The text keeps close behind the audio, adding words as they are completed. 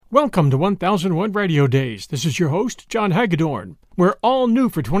Welcome to 1001 Radio Days. This is your host, John Hagedorn. We're all new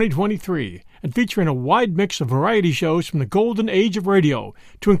for 2023 and featuring a wide mix of variety shows from the golden age of radio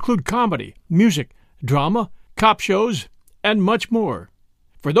to include comedy, music, drama, cop shows, and much more.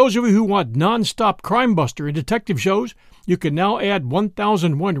 For those of you who want non-stop crime buster and detective shows, you can now add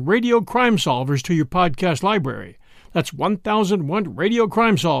 1001 Radio Crime Solvers to your podcast library. That's 1001 Radio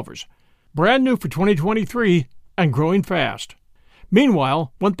Crime Solvers. Brand new for 2023 and growing fast.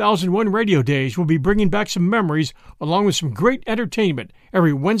 Meanwhile, 1001 Radio Days will be bringing back some memories along with some great entertainment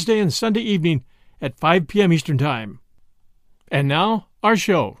every Wednesday and Sunday evening at 5 p.m. Eastern Time. And now, our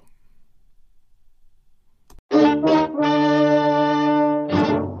show.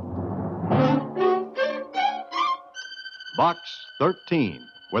 Box 13,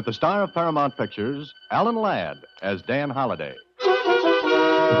 with the star of Paramount Pictures, Alan Ladd, as Dan Holliday.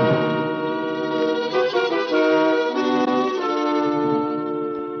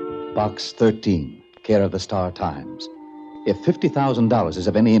 Box 13, care of the Star Times. If $50,000 is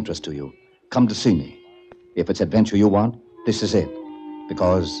of any interest to you, come to see me. If it's adventure you want, this is it.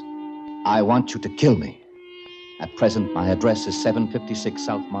 Because I want you to kill me. At present, my address is 756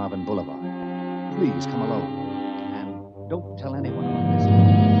 South Marvin Boulevard. Please come alone. And don't tell anyone about this.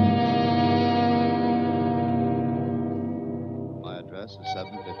 My address is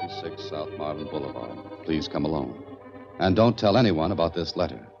 756 South Marvin Boulevard. Please come alone. And don't tell anyone about this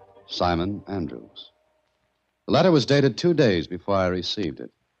letter. Simon Andrews. The letter was dated 2 days before I received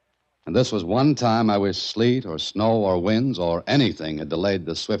it. And this was one time I wish sleet or snow or winds or anything had delayed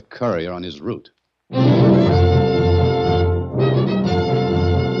the swift courier on his route.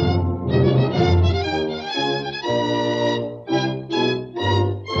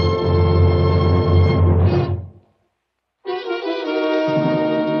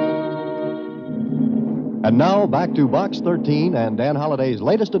 And now, back to Box 13 and Dan Holliday's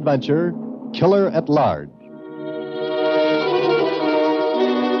latest adventure, Killer at Large.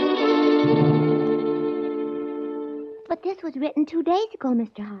 But this was written 2 days ago,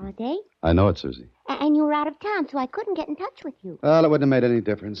 Mr. Holliday. I know it, Susie. And you were out of town, so I couldn't get in touch with you. Well, it wouldn't have made any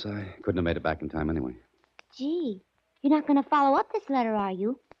difference. I couldn't have made it back in time anyway. Gee, you're not going to follow up this letter, are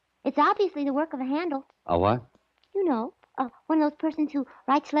you? It's obviously the work of a handle. A what? You know, one of those persons who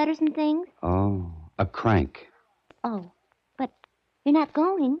writes letters and things. Oh, a crank. Oh, but you're not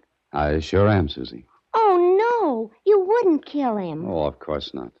going. I sure am, Susie. Oh, no, you wouldn't kill him. Oh, of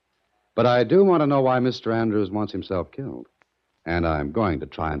course not. But I do want to know why Mr. Andrews wants himself killed. And I'm going to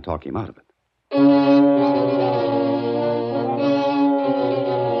try and talk him out of it.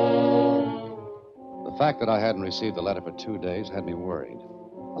 The fact that I hadn't received the letter for 2 days had me worried.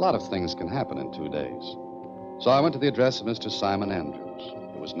 A lot of things can happen in 2 days. So I went to the address of Mr. Simon Andrews.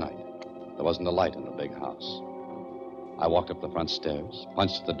 It was night. There wasn't a light in the big house. I walked up the front stairs,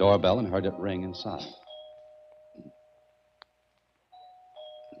 punched the doorbell, and heard it ring inside.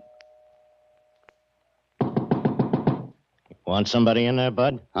 Want somebody in there,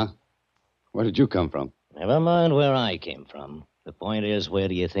 Bud? Huh? Where did you come from? Never mind where I came from. The point is, where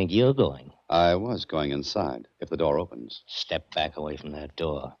do you think you're going? I was going inside, if the door opens. Step back away from that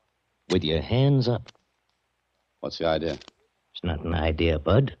door. With your hands up. What's the idea? It's not an idea,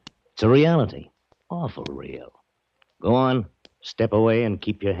 Bud. It's a reality. Awful real. Go on. Step away and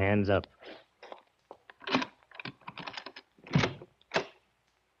keep your hands up.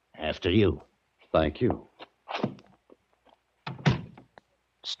 After you. Thank you.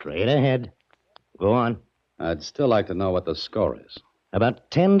 Straight ahead. Go on. I'd still like to know what the score is. About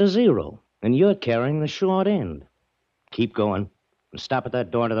 10-0, and you're carrying the short end. Keep going, and stop at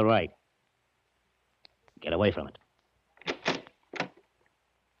that door to the right. Get away from it.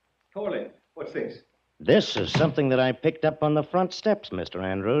 Torlin, what's this? This is something that I picked up on the front steps, Mr.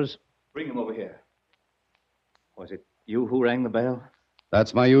 Andrews. Bring him over here. Was it you who rang the bell?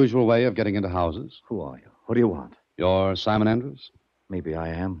 That's my usual way of getting into houses. Who are you? What do you want? You're Simon Andrews? Maybe I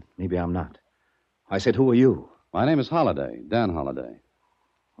am. Maybe I'm not. I said, who are you? My name is Holliday, Dan Holliday.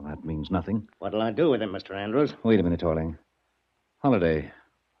 Well, that means nothing. What'll I do with him, Mr. Andrews? Wait a minute, Torling. Holliday,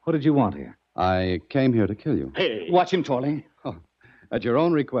 what did you want here? I came here to kill you. Hey! Watch him, Torling. Oh, at your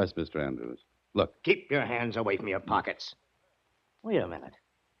own request, Mr. Andrews. Look. Keep your hands away from your pockets. Wait a minute.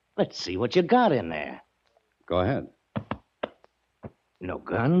 Let's see what you got in there. Go ahead. No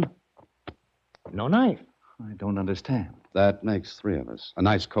gun. No knife. I don't understand. That makes 3 of us. A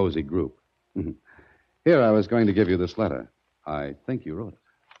nice, cozy group. Here, I was going to give you this letter. I think you wrote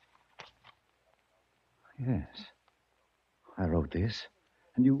it. Yes. I wrote this.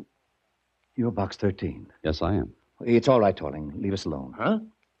 And you're Box 13. Yes, I am. It's all right, Torling. Leave us alone. Huh?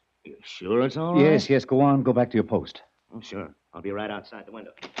 You sure it's all right? Yes, go on. Go back to your post. Oh, sure. I'll be right outside the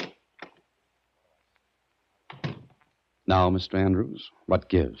window. Now, Mr. Andrews, what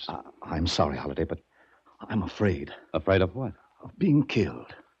gives? I'm sorry, Holliday, but I'm afraid Afraid of what? of being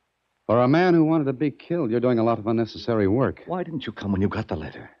killed. For a man who wanted to be killed, you're doing a lot of unnecessary work. Why didn't you come when you got the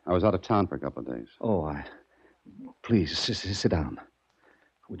letter? I was out of town for a couple of days. Oh, Please, sit down.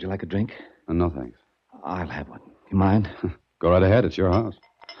 Would you like a drink? No, thanks. I'll have one. You mind? Go right ahead. It's your house.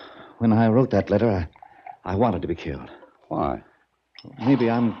 When I wrote that letter, I wanted to be killed. Why? Maybe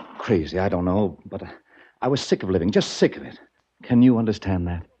I'm crazy, I don't know, but I was sick of living, just sick of it. Can you understand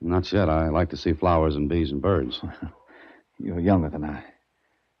that? Not yet. I like to see flowers and bees and birds. You're younger than I.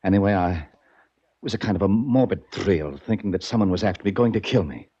 Anyway, it was a kind of a morbid thrill, thinking that someone was after me, going to kill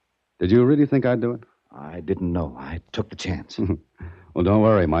me. Did you really think I'd do it? I didn't know. I took the chance. Well, don't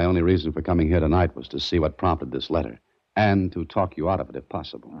worry. My only reason for coming here tonight was to see what prompted this letter, and to talk you out of it, if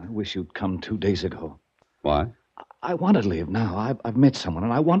possible. I wish you'd come 2 days ago. Why? I want to live now. I've met someone,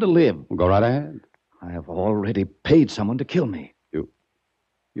 and I want to live. Well, go right ahead. I have already paid someone to kill me.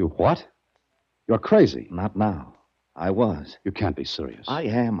 You what? You're crazy. Not now. I was. You can't be serious. I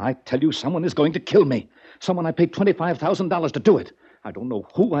am. I tell you, someone is going to kill me. Someone I paid $25,000 to do it. I don't know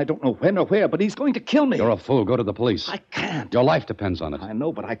who, I don't know when or where, but he's going to kill me. You're a fool. Go to the police. I can't. Your life depends on it. I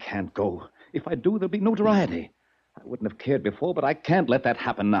know, but I can't go. If I do, there'll be notoriety. I wouldn't have cared before, but I can't let that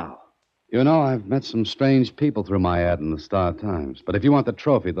happen now. You know, I've met some strange people through my ad in the Star Times. But if you want the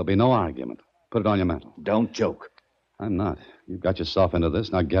trophy, there'll be no argument. Put it on your mantle. Don't joke. I'm not. You've got yourself into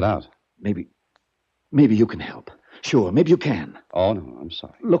this. Now get out. Maybe you can help. Sure, maybe you can. Oh, no, I'm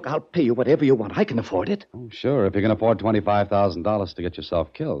sorry. Look, I'll pay you whatever you want. I can afford it. Oh, sure. If you can afford $25,000 to get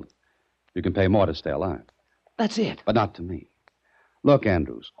yourself killed, you can pay more to stay alive. That's it. But not to me. Look,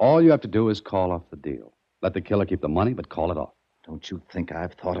 Andrews, all you have to do is call off the deal. Let the killer keep the money, but call it off. Don't you think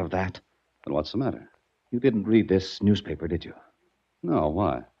I've thought of that? Then what's the matter? You didn't read this newspaper, did you? No,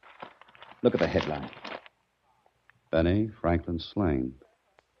 why? Look at the headline. Benny Franklin slain.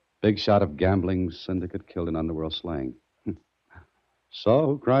 Big shot of gambling syndicate killed in underworld slaying. So,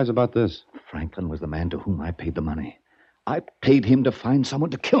 who cries about this? Franklin was the man to whom I paid the money. I paid him to find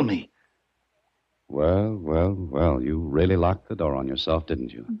someone to kill me. Well, you really locked the door on yourself,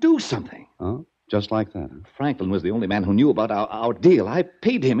 didn't you? Do something. Huh? Just like that, huh? Franklin was the only man who knew about our deal. I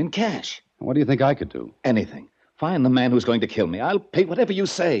paid him in cash. What do you think I could do? Anything. Find the man who's going to kill me. I'll pay whatever you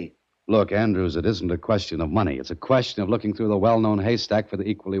say. Look, Andrews, it isn't a question of money. It's a question of looking through the well-known haystack for the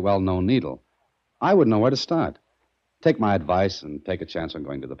equally well-known needle. I wouldn't know where to start. Take my advice and take a chance on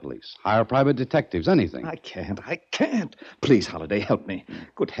going to the police. Hire private detectives, anything. I can't. Please, Holliday, help me.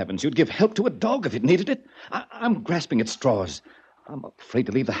 Good heavens, you'd give help to a dog if it needed it. I'm grasping at straws. I'm afraid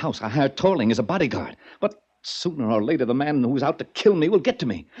to leave the house. I hired Torling as a bodyguard. But sooner or later, the man who's out to kill me will get to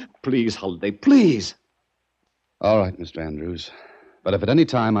me. Please, Holliday, please. All right, Mr. Andrews. But if at any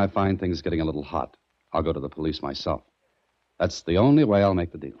time I find things getting a little hot, I'll go to the police myself. That's the only way I'll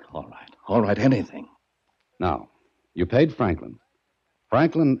make the deal. All right, anything. Now, you paid Franklin.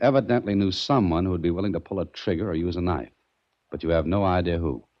 Franklin evidently knew someone who would be willing to pull a trigger or use a knife. But you have no idea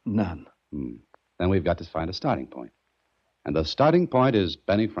who. None. Then we've got to find a starting point. And the starting point is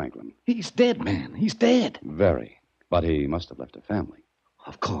Benny Franklin. He's dead, man. He's dead. Very. But he must have left a family.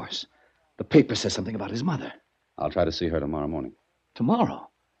 Of course. The paper says something about his mother. I'll try to see her tomorrow morning. Tomorrow?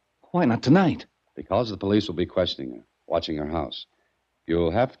 Why not tonight? Because the police will be questioning her, watching her house.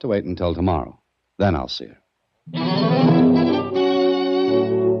 You'll have to wait until tomorrow. Then I'll see her.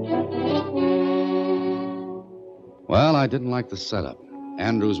 Well, I didn't like the setup.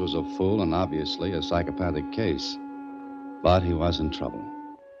 Andrews was a fool and obviously a psychopathic case. But he was in trouble.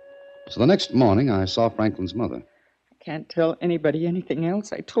 So the next morning, I saw Franklin's mother. I can't tell anybody anything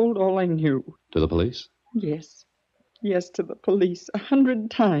else. I told all I knew. To the police? Yes. Yes, to the police 100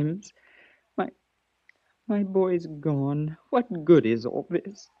 times. My boy's gone. What good is all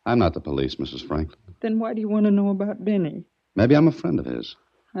this? I'm not the police, Mrs. Franklin. Then why do you want to know about Benny? Maybe I'm a friend of his.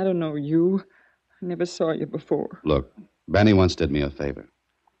 I don't know you. I never saw you before. Look, Benny once did me a favor.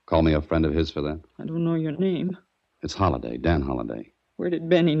 Call me a friend of his for that? I don't know your name. It's Holliday, Dan Holliday. Where did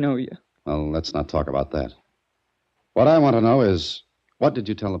Benny know you? Well, let's not talk about that. What I want to know is, what did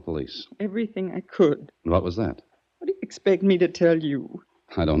you tell the police? Everything I could. And what was that? What do you expect me to tell you?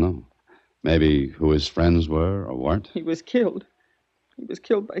 I don't know. Maybe who his friends were or weren't? He was killed. He was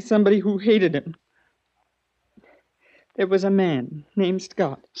killed by somebody who hated him. There was a man named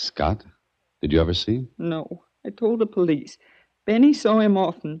Scott. Scott? Did you ever see him? No. I told the police. Benny saw him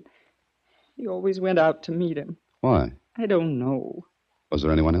often. He always went out to meet him. Why? I don't know. Was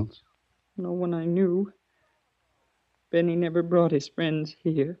there anyone else? No one I knew. Benny never brought his friends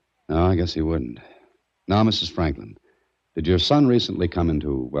here. No, I guess he wouldn't. Now, Mrs. Franklin, Did your son recently come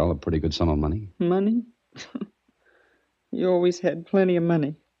into, well, a pretty good sum of money? Money? He always had plenty of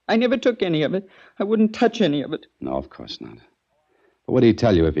money. I never took any of it. I wouldn't touch any of it. No, of course not. But what did he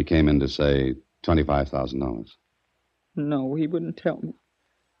tell you if he came in to say $25,000? No, he wouldn't tell me.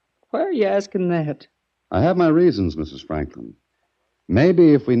 Why are you asking that? I have my reasons, Mrs. Franklin.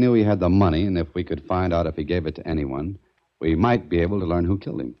 Maybe if we knew he had the money and if we could find out if he gave it to anyone, we might be able to learn who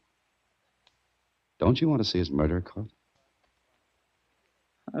killed him. Don't you want to see his murderer caught?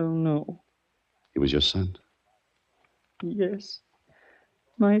 I don't know. He was your son? Yes.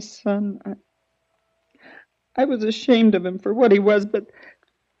 My son. I was ashamed of him for what he was, but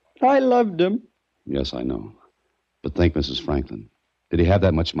I loved him. Yes, I know. But think, Mrs. Franklin, did he have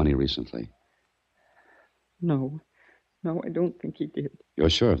that much money recently? No, I don't think he did. You're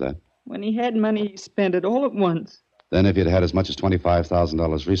sure of that? When he had money, he spent it all at once. Then if he'd had as much as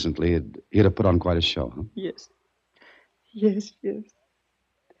 $25,000 recently, he'd have put on quite a show, huh? Yes.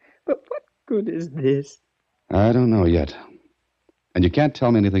 But what good is this? I don't know yet. And you can't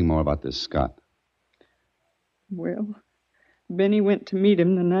tell me anything more about this Scott. Well, Benny went to meet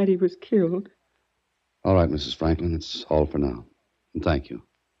him the night he was killed. All right, Mrs. Franklin, that's all for now. And thank you.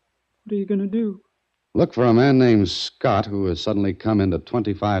 What are you going to do? Look for a man named Scott who has suddenly come into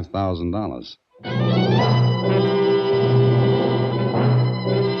 $25,000.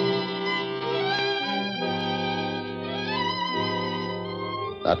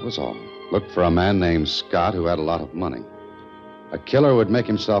 That was all. Look for a man named Scott who had a lot of money. A killer would make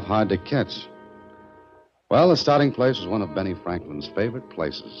himself hard to catch. Well, the starting place was one of Benny Franklin's favorite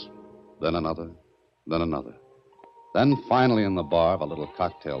places. Then another, then another. Then finally in the bar of a little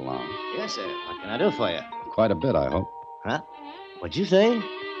cocktail lounge. Yes, sir. What can I do for you? Quite a bit, I hope. Huh? What'd you say?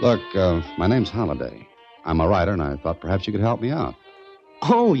 Look, my name's Holliday. I'm a writer, and I thought perhaps you could help me out.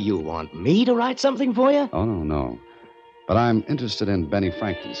 Oh, you want me to write something for you? Oh, no. But I'm interested in Benny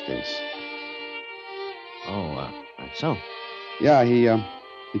Franklin's case. Oh, that's so. Yeah,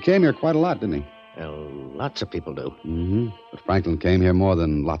 he came here quite a lot, didn't he? Well, lots of people do. Mm-hmm. But Franklin came here more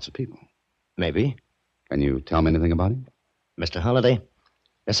than lots of people. Maybe. Can you tell me anything about him? Mr. Holliday,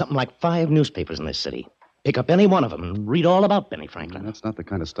 there's something like 5 newspapers in this city. Pick up any one of them and read all about Benny Franklin. That's not the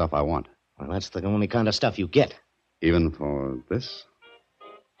kind of stuff I want. Well, that's the only kind of stuff you get. Even for this?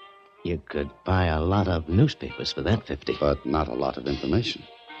 You could buy a lot of newspapers for that 50. But not a lot of information.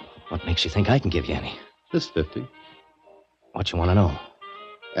 What makes you think I can give you any? This 50. What you want to know?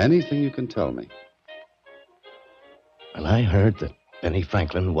 Anything you can tell me. Well, I heard that Benny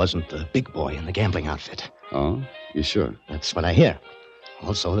Franklin wasn't the big boy in the gambling outfit. Oh? You sure? That's what I hear.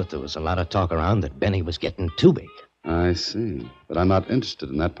 Also, that there was a lot of talk around that Benny was getting too big. I see. But I'm not interested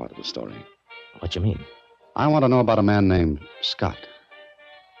in that part of the story. What you mean? I want to know about a man named Scott.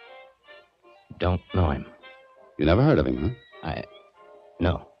 Don't know him. You never heard of him, huh?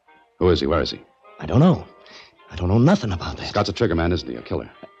 No. Who is he? Where is he? I don't know. I don't know nothing about that. Scott's a trigger man, isn't he? A killer.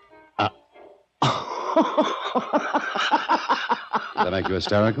 Does that make you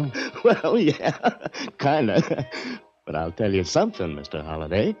hysterical? Well, yeah, kind of. But I'll tell you something, Mr.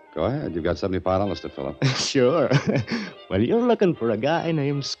 Holliday. Go ahead. You've got $75 to fill up. Sure. Well, you're looking for a guy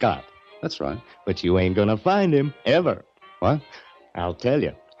named Scott. That's right. But you ain't gonna find him, ever. What? I'll tell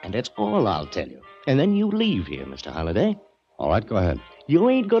you. And that's all I'll tell you. And then you leave here, Mr. Holliday. All right, go ahead. You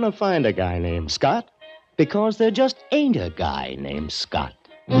ain't gonna find a guy named Scott because there just ain't a guy named Scott.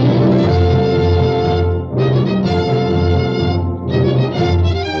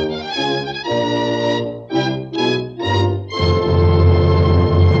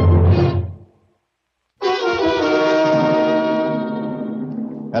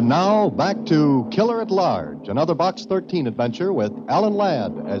 And now, back to Killer at Large, another Box 13 adventure with Alan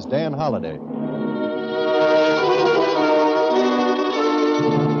Ladd as Dan Holliday.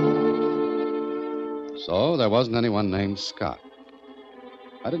 So there wasn't anyone named Scott.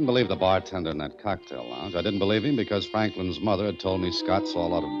 I didn't believe the bartender in that cocktail lounge. I didn't believe him because Franklin's mother had told me Scott saw a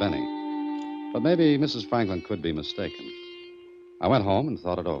lot of Benny. But maybe Mrs. Franklin could be mistaken. I went home and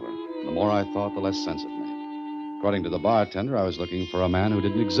thought it over. The more I thought, the less sense it made. According to the bartender, I was looking for a man who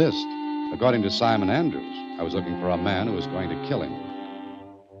didn't exist. According to Simon Andrews, I was looking for a man who was going to kill him.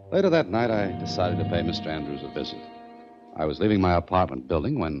 Later that night, I decided to pay Mr. Andrews a visit. I was leaving my apartment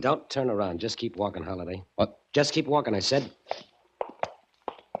building when... Don't turn around. Just keep walking, Holliday. What? Just keep walking, I said.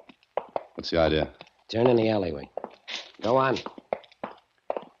 What's the idea? Turn in the alleyway. Go on.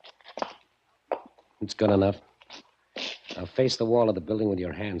 It's good enough. Now face the wall of the building with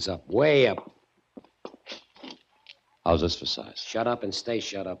your hands up. Way up. How's this for size? Shut up and stay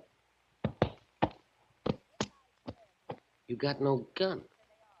shut up. You got no gun.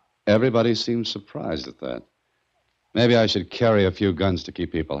 Everybody seemed surprised at that. Maybe I should carry a few guns to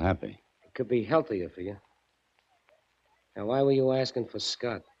keep people happy. It could be healthier for you. Now, why were you asking for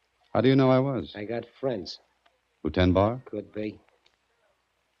Scott? How do you know I was? I got friends. Lieutenant Barr? Could be.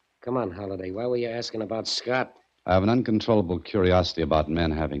 Come on, Holiday. Why were you asking about Scott? I have an uncontrollable curiosity about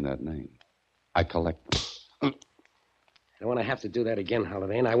men having that name. I collect them. I don't want to have to do that again,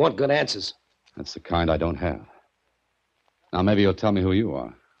 Holiday, and I want good answers. That's the kind I don't have. Now, maybe you'll tell me who you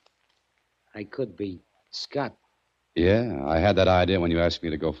are. I could be Scott. Yeah, I had that idea when you asked me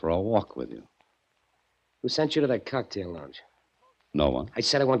to go for a walk with you. Who sent you to that cocktail lounge? No one. I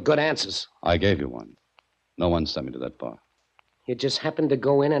said I want good answers. I gave you one. No one sent me to that bar. You just happened to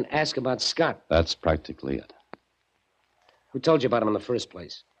go in and ask about Scott. That's practically it. Who told you about him in the first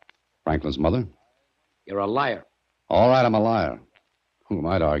place? Franklin's mother? You're a liar. All right, I'm a liar. Who am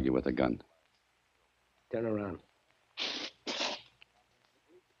I to argue with a gun? Turn around.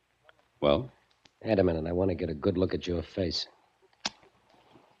 Well? Wait a minute. I want to get a good look at your face.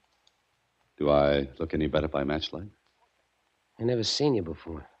 Do I look any better by matchlight? I never seen you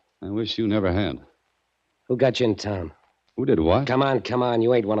before. I wish you never had. Who got you in town? Who did what? Come on.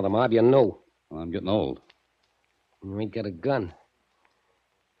 You ain't one of the mob. You know. Well, I'm getting old. You ain't got a gun.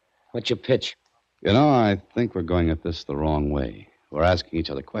 What's your pitch? You know, I think we're going at this the wrong way. We're asking each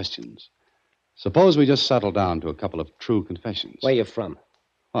other questions. Suppose we just settle down to a couple of true confessions. Where you from?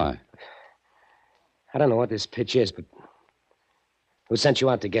 Why? I don't know what this pitch is, but who sent you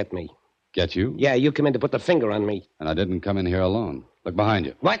out to get me? Get you? Yeah, you come in to put the finger on me. And I didn't come in here alone. Look behind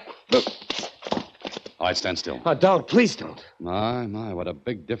you. What? Look. All right, stand still. Oh, don't. Please don't. My, what a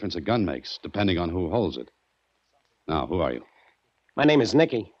big difference a gun makes, depending on who holds it. Now, who are you? My name is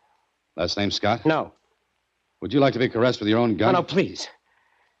Nicky. Last name Scott? No. Would you like to be caressed with your own gun? No, please.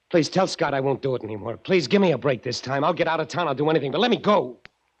 Please tell Scott I won't do it anymore. Please give me a break this time. I'll get out of town. I'll do anything, but let me go.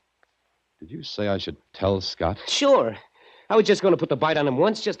 Did you say I should tell Scott? Sure. I was just going to put the bite on him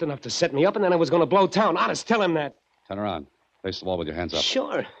once, just enough to set me up, and then I was going to blow town. Honest, tell him that. Turn around. Face the wall with your hands up.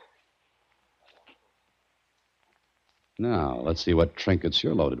 Sure. Now, let's see what trinkets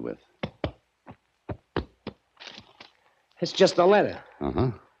you're loaded with. It's just a letter.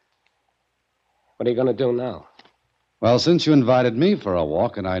 Uh-huh. What are you going to do now? Well, since you invited me for a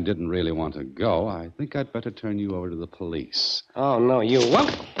walk and I didn't really want to go, I think I'd better turn you over to the police. Oh, no, you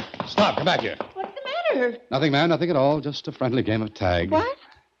won't. Stop, come back here. What's the matter? Nothing, ma'am, nothing at all. Just a friendly game of tag. What?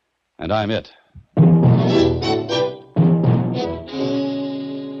 And I'm it.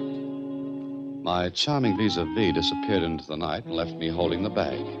 My charming vis-a-vis disappeared into the night and left me holding the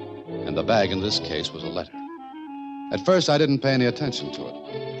bag. And the bag in this case was a letter. At first, I didn't pay any attention to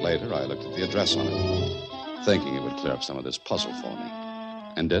it. Later, I looked at the address on it, thinking it would clear up some of this puzzle for me.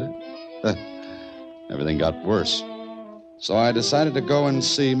 And did it? Everything got worse. So I decided to go and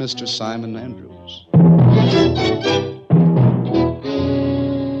see Mr. Simon Andrews.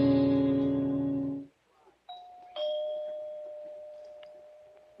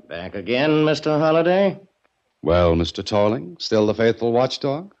 Back again, Mr. Holliday? Well, Mr. Torling, still the faithful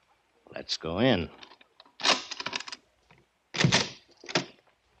watchdog? Let's go in.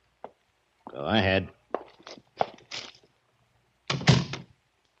 Go ahead.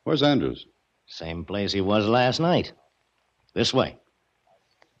 Where's Andrews? Same place he was last night. This way.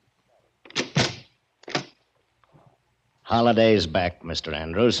 Holliday's back, Mr.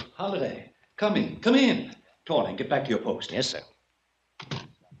 Andrews. Holiday, come in. Torling, get back to your post. Yes, sir.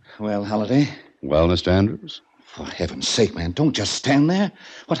 Well, Holiday? Well, Mr. Andrews? For heaven's sake, man, don't just stand there.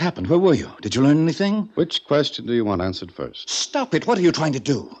 What happened? Where were you? Did you learn anything? Which question do you want answered first? Stop it. What are you trying to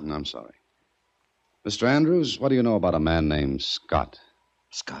do? I'm sorry. Mr. Andrews, what do you know about a man named Scott?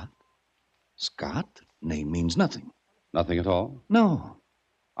 Scott? Scott? Name means nothing. Nothing at all? No.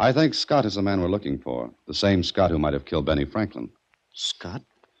 I think Scott is the man we're looking for. The same Scott who might have killed Benny Franklin. Scott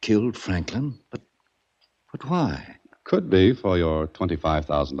killed Franklin? But why? Could be for your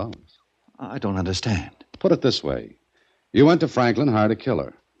 $25,000. I don't understand. Put it this way. You went to Franklin, hired a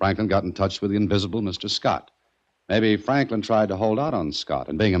killer. Franklin got in touch with the invisible Mr. Scott. Maybe Franklin tried to hold out on Scott,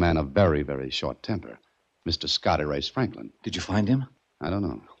 and being a man of very, very short temper, Mr. Scott erased Franklin. Did you find him? I don't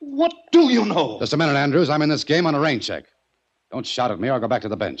know. What do you know? Just a minute, Andrews. I'm in this game on a rain check. Don't shout at me or I'll go back to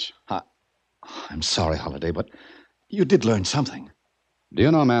the bench. I'm sorry, Holiday, but you did learn something. Do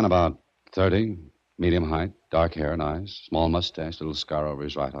you know a man about 30, medium height, dark hair and eyes, small mustache, little scar over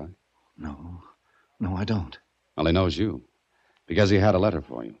his right eye? No, I don't. Well, he knows you, because he had a letter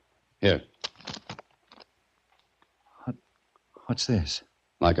for you. Here. What's this?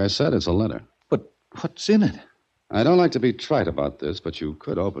 Like I said, it's a letter. But what's in it? I don't like to be trite about this, but you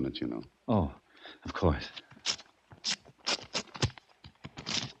could open it, you know. Oh, of course.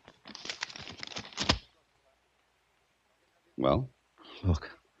 Well,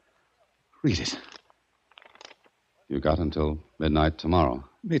 Look. Read it. you got until midnight tomorrow.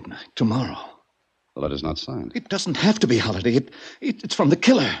 Midnight tomorrow. The letter's not signed. It doesn't have to be Holiday. It's from the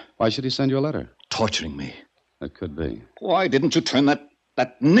killer. Why should he send you a letter? Torturing me. That could be. Why didn't you turn that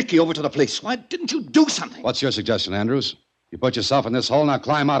Nicky over to the police? Why didn't you do something? What's your suggestion, Andrews? You put yourself in this hole, now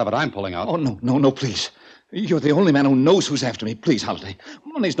climb out of it. I'm pulling out. Oh, no, please. You're the only man who knows who's after me. Please, Holiday.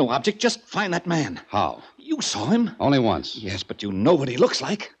 Money's no object. Just find that man. How? You saw him? Only once. Yes, but you know what he looks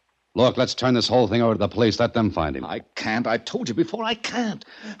like. Look, let's turn this whole thing over to the police. Let them find him. I can't. I told you before, I can't.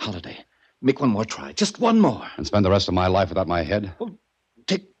 Holiday, make one more try. Just one more. And spend the rest of my life without my head? Well,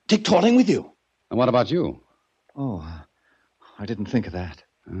 take Torling with you. And what about you? Oh, I didn't think of that.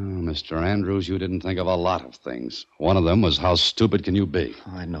 Oh, Mr. Andrews, you didn't think of a lot of things. One of them was how stupid can you be?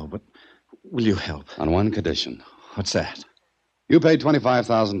 I know, but will you help? On one condition. What's that? You paid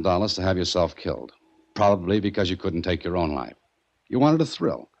 $25,000 to have yourself killed. Probably because you couldn't take your own life. You wanted a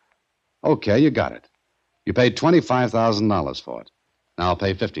thrill. Okay, you got it. You paid $25,000 for it. Now I'll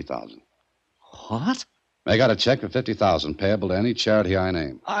pay $50,000. What? Make out a check for $50,000 payable to any charity I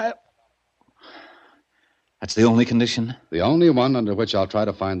name. That's the only condition? The only one under which I'll try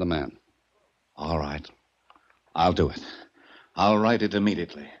to find the man. All right. I'll do it. I'll write it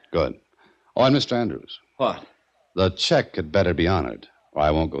immediately. Good. Oh, and Mr. Andrews. What? The check had better be honored, or I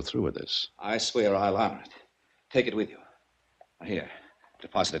won't go through with this. I swear I'll honor it. Take it with you. Here.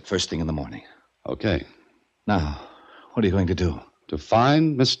 Deposit it first thing in the morning. Okay. Now, what are you going to do? To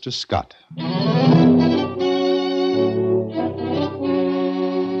find Mr. Scott.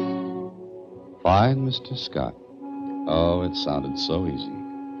 Find Mr. Scott. Oh, it sounded so easy.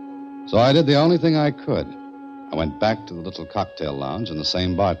 So I did the only thing I could. I went back to the little cocktail lounge and the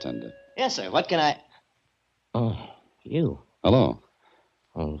same bartender. Yes, sir. What can I... Oh, you. Hello.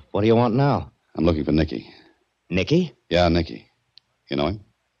 Well, what do you want now? I'm looking for Nicky. Nicky? Yeah, Nicky. You know him?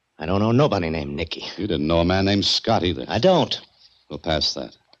 I don't know nobody named Nicky. You didn't know a man named Scott either. I don't. We'll pass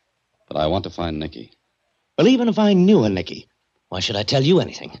that. But I want to find Nicky. Well, even if I knew a Nicky, why should I tell you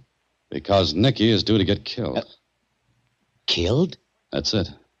anything? Because Nicky is due to get killed. Killed? That's it.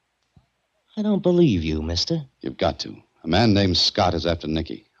 I don't believe you, mister. You've got to. A man named Scott is after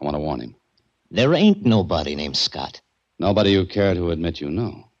Nicky. I want to warn him. There ain't nobody named Scott. Nobody you care to admit you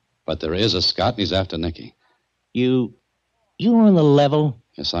know. But there is a Scott, and he's after Nicky. You're on the level?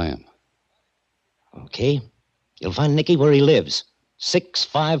 Yes, I am. Okay. You'll find Nicky where he lives.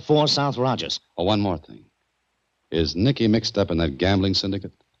 654 South Rogers. Oh, one more thing. Is Nicky mixed up in that gambling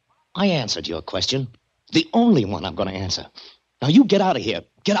syndicate? I answered your question. The only one I'm going to answer. Now, you get out of here.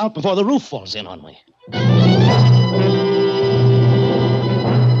 Get out before the roof falls in on me.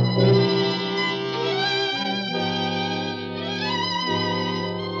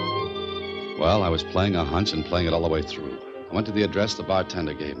 Well, I was playing a hunch and playing it all the way through. I went to the address the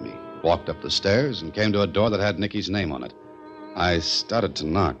bartender gave me, walked up the stairs, and came to a door that had Nicky's name on it. I started to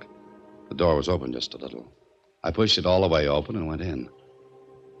knock. The door was open just a little. I pushed it all the way open and went in.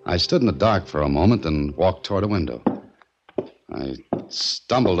 I stood in the dark for a moment and walked toward a window. I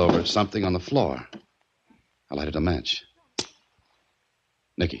stumbled over something on the floor. I lighted a match.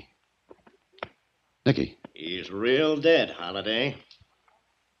 Nicky. Nicky. He's real dead, Holiday.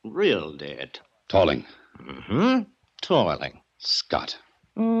 Real dead. Torling. Mm-hmm. Toiling. Scott.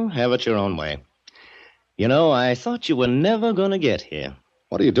 Oh, have it your own way. You know, I thought you were never going to get here.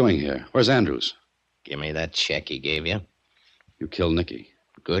 What are you doing here? Where's Andrews? Give me that check he gave you. You killed Nicky.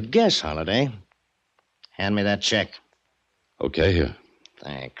 Good guess, Holiday. Hand me that check. Okay, here.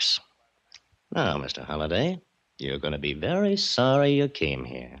 Thanks. Now, Mr. Holiday, you're going to be very sorry you came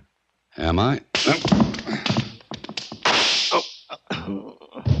here. Am I?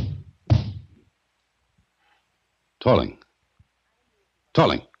 Torling.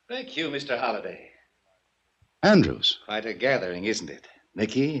 Torling. Thank you, Mr. Holiday. Andrews. Quite a gathering, isn't it?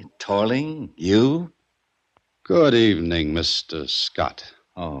 Nicky, Torling, you? Good evening, Mr. Scott.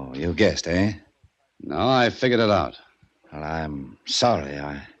 Oh, you guessed, eh? No, I figured it out. Well, I'm sorry.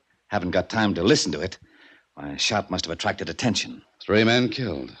 I haven't got time to listen to it. My shot must have attracted attention. 3 men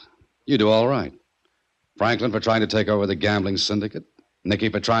killed. You do all right. Franklin for trying to take over the gambling syndicate. Nicky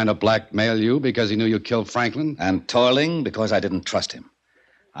for trying to blackmail you because he knew you killed Franklin. And Torling because I didn't trust him.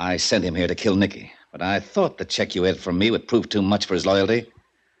 I sent him here to kill Nicky, but I thought the check you had from me would prove too much for his loyalty.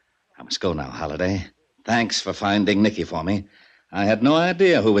 I must go now, Holiday. Thanks for finding Nicky for me. I had no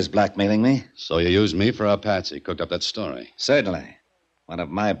idea who was blackmailing me. So you used me for a patsy, cooked up that story. Certainly. One of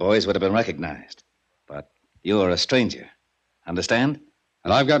my boys would have been recognized. But you're a stranger. Understand?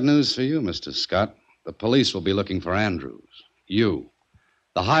 And I've got news for you, Mr. Scott. The police will be looking for Andrews. You.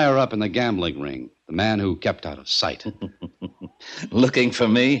 The higher up in the gambling ring. The man who kept out of sight. Looking for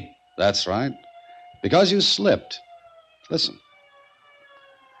me? That's right. Because you slipped. Listen.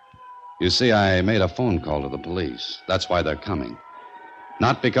 You see, I made a phone call to the police. That's why they're coming.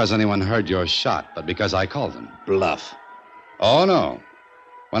 Not because anyone heard your shot, but because I called them. Bluff. Oh, no.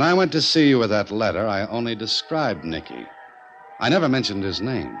 When I went to see you with that letter, I only described Nicky. I never mentioned his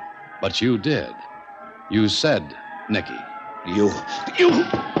name, but you did. You said Nicky. You...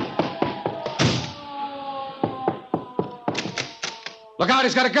 Look out,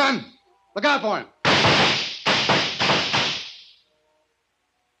 he's got a gun! Look out for him!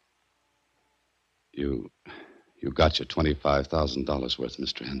 You got your $25,000 worth,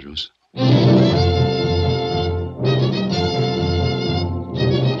 Mr. Andrews.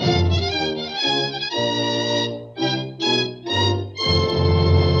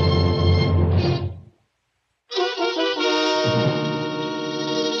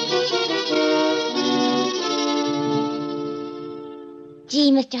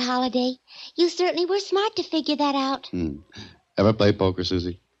 Gee, Mr. Holliday, you certainly were smart to figure that out. Ever play poker,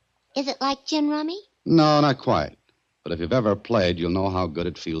 Susie? Is it like gin rummy? No, not quite. But if you've ever played, you'll know how good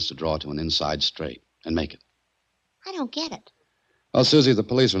it feels to draw to an inside straight and make it. I don't get it. Well, Susie, the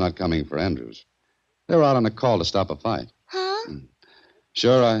police are not coming for Andrews. They were out on a call to stop a fight. Huh?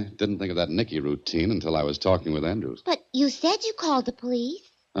 Sure, I didn't think of that Nicky routine until I was talking with Andrews. But you said you called the police.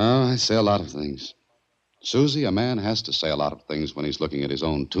 Oh, I say a lot of things. Susie, a man has to say a lot of things when he's looking at his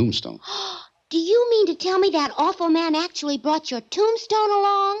own tombstone. Do you mean to tell me that awful man actually brought your tombstone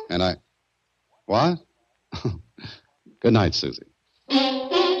along? And I... What? Good night, Susie.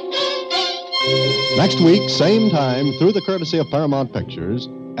 Next week, same time, through the courtesy of Paramount Pictures,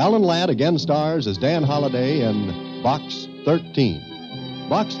 Alan Ladd again stars as Dan Holliday in Box 13.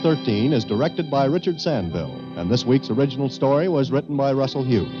 Box 13 is directed by Richard Sandville, and this week's original story was written by Russell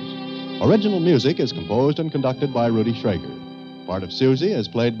Hughes. Original music is composed and conducted by Rudy Schrager. Part of Susie is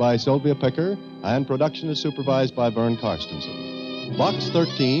played by Sylvia Picker, and production is supervised by Vern Karstensen. Box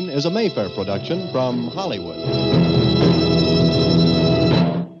 13 is a Mayfair production from Hollywood.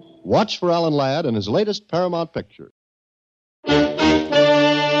 Watch for Alan Ladd and his latest Paramount picture.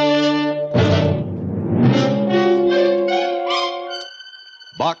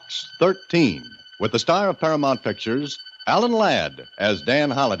 Box 13, with the star of Paramount Pictures, Alan Ladd as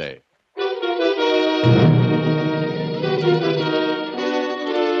Dan Holliday.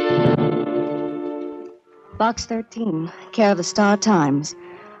 Box 13, care of the Star Times.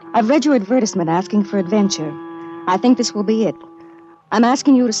 I've read your advertisement asking for adventure. I think this will be it. I'm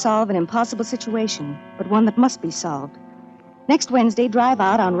asking you to solve an impossible situation, but one that must be solved. Next Wednesday, drive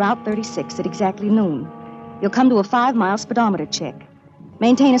out on Route 36 at exactly noon. You'll come to a 5-mile speedometer check.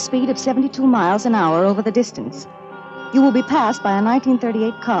 Maintain a speed of 72 miles an hour over the distance. You will be passed by a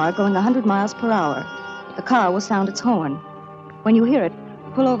 1938 car going 100 miles per hour. The car will sound its horn. When you hear it,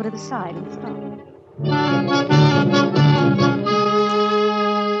 pull over to the side and stop.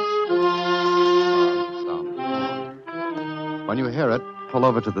 When you hear it, pull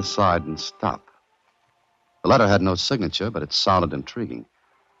over to the side and stop. The letter had no signature, but it sounded intriguing.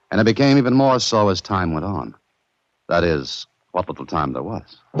 And it became even more so as time went on. That is, what little time there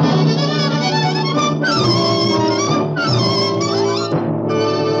was.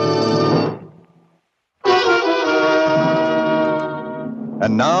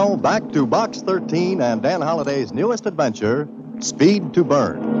 And now, back to Box 13 and Dan Holliday's newest adventure, Speed to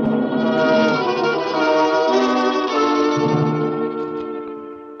Burn.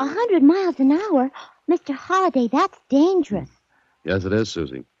 100 miles an hour? Mr. Holliday, that's dangerous. Yes, it is,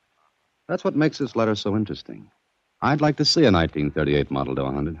 Susie. That's what makes this letter so interesting. I'd like to see a 1938 model to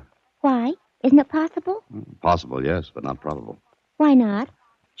 100. Why? Isn't it possible? Possible, yes, but not probable. Why not?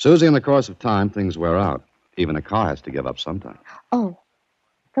 Susie, in the course of time, things wear out. Even a car has to give up sometime. Oh,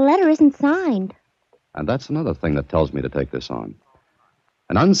 the letter isn't signed. And that's another thing that tells me to take this on.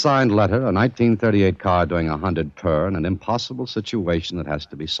 An unsigned letter, a 1938 car doing 100 per, and an impossible situation that has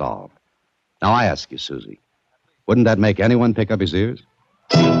to be solved. Now, I ask you, Susie, wouldn't that make anyone pick up his ears?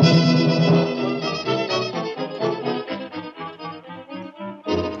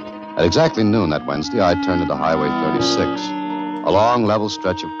 At exactly noon that Wednesday, I turned into Highway 36, a long, level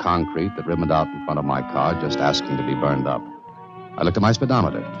stretch of concrete that ribboned out in front of my car, just asking to be burned up. I looked at my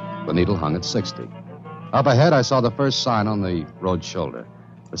speedometer. The needle hung at 60. Up ahead, I saw the first sign on the road shoulder.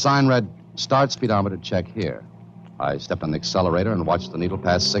 The sign read, "Start speedometer check here." I stepped on the accelerator and watched the needle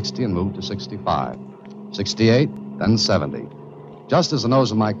pass 60 and move to 65. 68, then 70. Just as the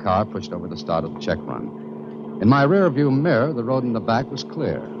nose of my car pushed over the start of the check run. In my rear view mirror, the road in the back was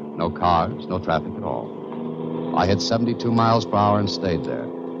clear. No cars, no traffic at all. I hit 72 miles per hour and stayed there.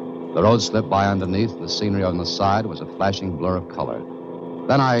 The road slipped by underneath, and the scenery on the side was a flashing blur of color.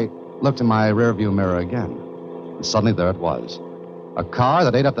 Then I looked in my rearview mirror again, and suddenly there it was. A car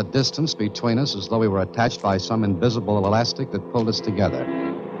that ate up the distance between us as though we were attached by some invisible elastic that pulled us together.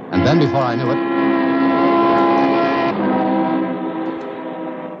 And then, before I knew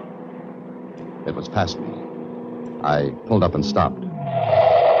it was past me. I pulled up and stopped.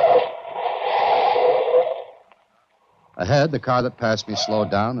 Ahead, the car that passed me slowed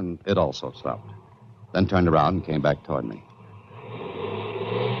down, and it also stopped. Then turned around and came back toward me.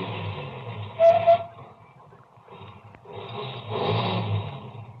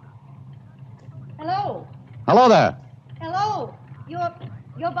 Hello. Hello there. Hello.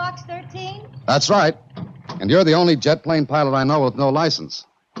 You're Box 13? That's right. And you're the only jet plane pilot I know with no license.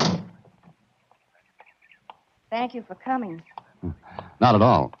 Thank you for coming. Not at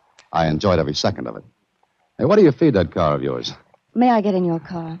all. I enjoyed every second of it. Hey, what do you feed that car of yours? May I get in your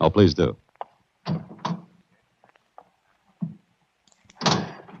car? Oh, please do.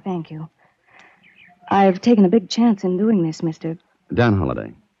 Thank you. I've taken a big chance in doing this, mister. Dan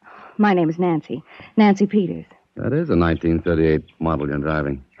Holliday. My name is Nancy. Nancy Peters. That is a 1938 model you're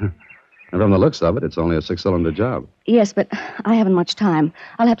driving. And from the looks of it, it's only a 6-cylinder job. Yes, but I haven't much time.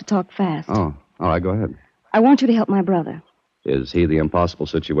 I'll have to talk fast. Oh, all right, go ahead. I want you to help my brother. Is he the impossible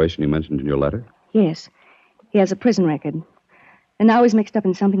situation you mentioned in your letter? Yes. He has a prison record. And now he's mixed up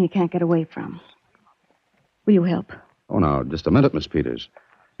in something he can't get away from. Will you help? Oh, now, just a minute, Miss Peters.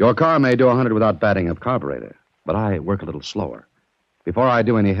 Your car may do 100 without batting a carburetor, but I work a little slower. Before I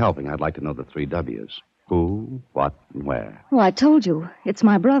do any helping, I'd like to know the 3 W's. Who, what, and where. Well, I told you. It's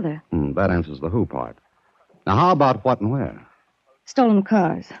my brother. That answers the who part. Now, how about what and where? Stolen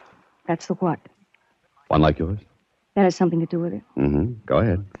cars. That's the what. One like yours? That has something to do with it. Go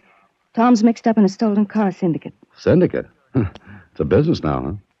ahead. Tom's mixed up in a stolen car syndicate. Syndicate? It's a business now,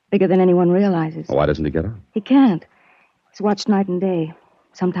 huh? Bigger than anyone realizes. Well, why doesn't he get out? He can't. He's watched night and day.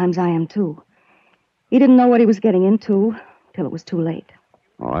 Sometimes I am, too. He didn't know what he was getting into till it was too late.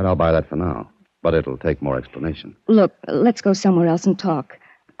 All right, I'll buy that for now. But it'll take more explanation. Look, let's go somewhere else and talk.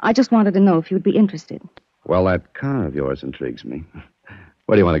 I just wanted to know if you'd be interested. Well, that car of yours intrigues me.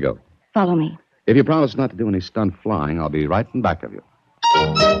 Where do you want to go? Follow me. If you promise not to do any stunt flying, I'll be right in back of you.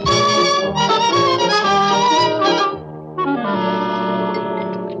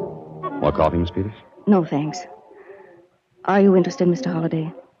 More coffee, Miss Peters? No, thanks. Are you interested, Mr.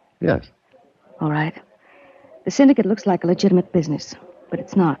 Holliday? Yes. All right. The syndicate looks like a legitimate business, but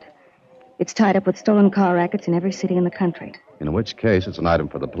it's not. It's tied up with stolen car rackets in every city in the country. In which case, it's an item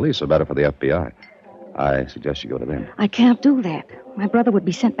for the police, or better for the FBI. I suggest you go to them. I can't do that. My brother would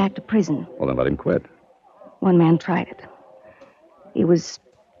be sent back to prison. Well, then let him quit. One man tried it. He was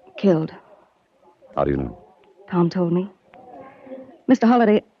killed. How do you know? Tom told me. Mr.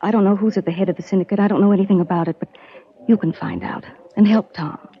 Holliday, I don't know who's at the head of the syndicate. I don't know anything about it, but you can find out and help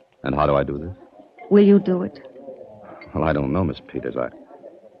Tom. And how do I do this? Will you do it? Well, I don't know, Miss Peters.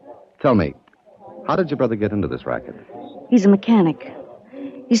 Tell me, how did your brother get into this racket? He's a mechanic.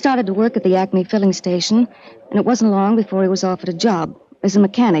 He started to work at the Acme filling station, and it wasn't long before he was offered a job as a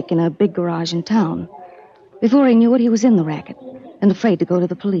mechanic in a big garage in town. Before he knew it, he was in the racket and afraid to go to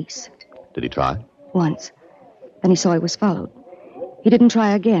the police. Did he try? Once. Then he saw he was followed. He didn't try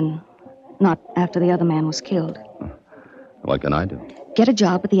again. Not after the other man was killed. What can I do? Get a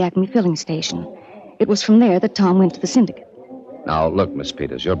job at the Acme filling station. It was from there that Tom went to the syndicate. Now, look, Miss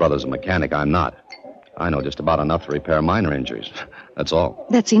Peters, your brother's a mechanic. I'm not. I know just about enough to repair minor injuries. That's all.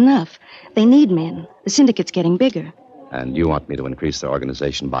 That's enough. They need men. The syndicate's getting bigger. And you want me to increase their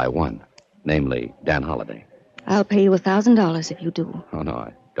organization by 1, namely Dan Holliday. I'll pay you $1,000 if you do. Oh, no,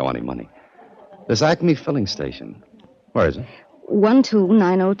 I don't want any money. This Acme filling station, where is it?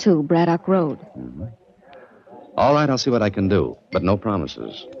 12902 Braddock Road. All right, I'll see what I can do, but no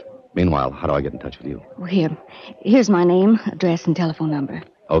promises. Meanwhile, how do I get in touch with you? Well, here's my name, address, and telephone number.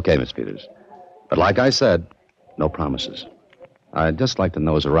 Okay, Miss Peters. But like I said, no promises. I'd just like to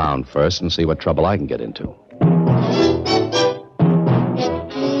nose around first and see what trouble I can get into.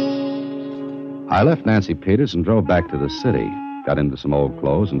 I left Nancy Peters and drove back to the city, got into some old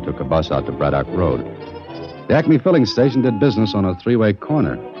clothes, and took a bus out to Braddock Road. The Acme filling station did business on a 3-way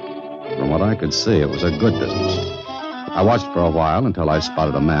corner. From what I could see, it was a good business. I watched for a while until I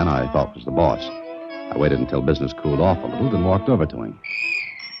spotted a man I thought was the boss. I waited until business cooled off a little, then walked over to him.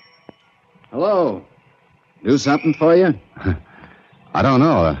 Hello. Do something for you? I don't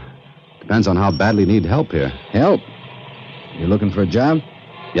know. Depends on how badly you need help here. Help? You looking for a job?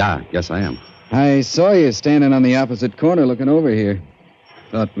 Yeah, yes I am. I saw you standing on the opposite corner looking over here.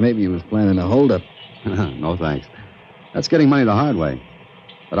 Thought maybe you was planning a holdup. No, thanks. That's getting money the hard way.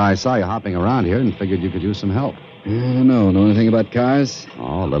 But I saw you hopping around here and figured you could use some help. No. Know anything about cars?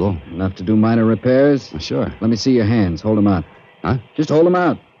 Oh, a little. Enough to do minor repairs? Sure. Let me see your hands. Hold them out. Huh? Just hold them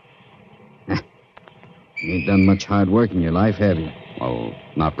out. You ain't done much hard work in your life, have you? Well,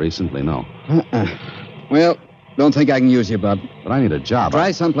 not recently, no. Well, don't think I can use you, Bub. But I need a job.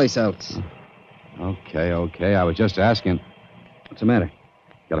 Try someplace else. Okay. I was just asking. What's the matter?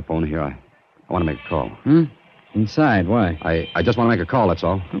 Got a phone here. I want to make a call. Inside. Why? I just want to make a call, that's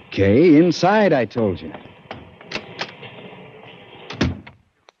all. Okay, inside, I told you.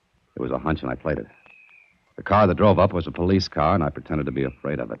 It was a hunch, and I played it. The car that drove up was a police car, and I pretended to be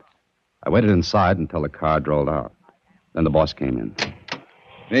afraid of it. I waited inside until the car drove out. Then the boss came in.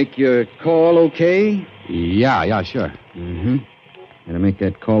 Make your call okay? Yeah, sure. Mm-hmm. Had to make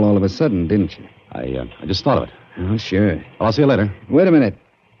that call all of a sudden, didn't you? I just thought of it. Oh, sure. Well, I'll see you later. Wait a minute.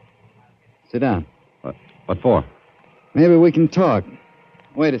 Sit down. What for? Maybe we can talk.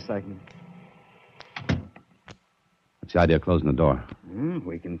 Wait a second. What's the idea of closing the door?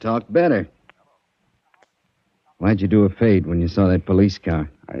 We can talk better. Why'd you do a fade when you saw that police car?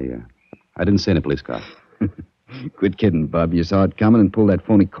 I didn't see any police car. Quit kidding, Bub. You saw it coming and pulled that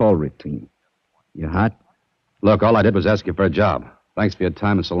phony call routine. You hot? Look, all I did was ask you for a job. Thanks for your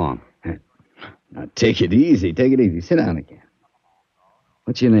time and so long. Now, take it easy. Sit down again.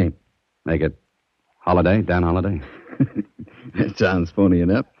 What's your name? Make it Holiday, Dan Holiday. That sounds phony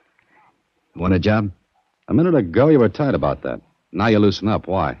enough. Want a job? A minute ago, you were tight about that. Now you loosen up.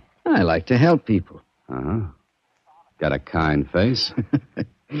 Why? I like to help people. Uh-huh. Got a kind face.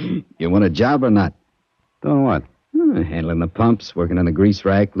 You want a job or not? Doing what? Handling the pumps, working on the grease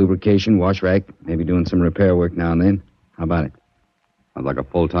rack, lubrication, wash rack, maybe doing some repair work now and then. How about it? Sounds like a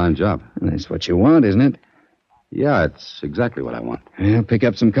full-time job. That's what you want, isn't it? Yeah, it's exactly what I want. Well, pick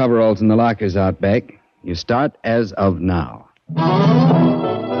up some coveralls in the lockers out back. You start as of now.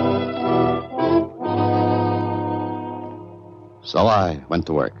 So I went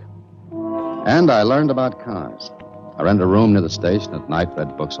to work. And I learned about cars. I rented a room near the station at night,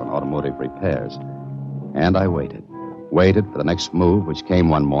 read books on automotive repairs. And I waited. Waited for the next move, which came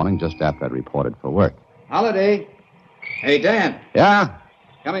one morning just after I'd reported for work. Holiday. Hey, Dan. Yeah?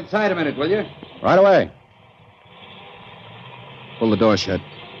 Come inside a minute, will you? Right away. Pull the door shut.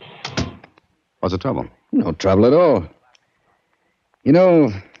 What's the trouble? No trouble at all. You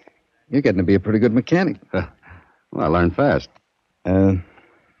know, you're getting to be a pretty good mechanic. Well, I learned fast. There's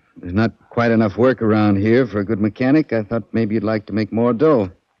not quite enough work around here for a good mechanic. I thought maybe you'd like to make more dough.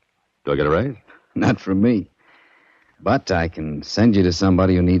 Do I get a raise? Not from me. But I can send you to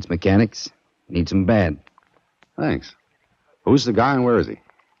somebody who needs mechanics. Needs them bad. Thanks. Who's the guy and where is he?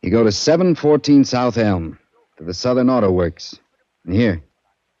 You go to 714 South Elm, to the Southern Auto Works. And here,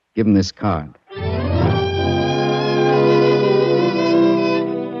 give him this card.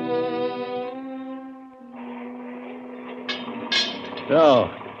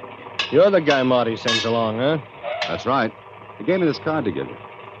 So, you're the guy Marty sends along, huh? That's right. He gave me this card to give you.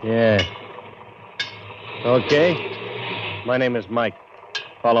 Yeah. Okay. My name is Mike.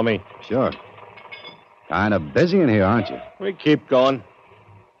 Follow me. Sure. Kind of busy in here, aren't you? We keep going.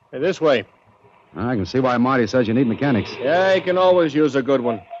 Hey, this way. I can see why Marty says you need mechanics. Yeah, you can always use a good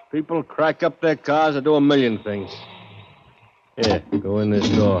one. People crack up their cars or do a million things. Here, go in this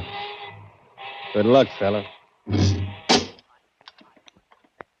door. Good luck, fella.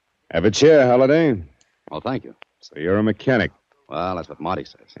 Have a chair, Holiday. Well, thank you. So you're a mechanic. Well, that's what Marty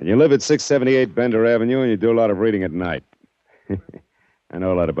says. And you live at 678 Bender Avenue, and you do a lot of reading at night. I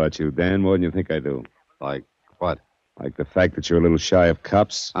know a lot about you, Dan, more than you think I do. Like what? Like the fact that you're a little shy of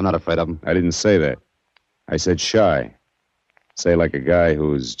cops. I'm not afraid of them. I didn't say that. I said shy. Say like a guy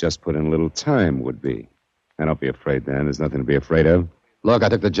who's just put in a little time would be. And don't be afraid, Dan. There's nothing to be afraid of. Look, I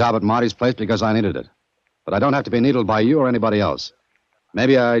took the job at Marty's place because I needed it. But I don't have to be needled by you or anybody else.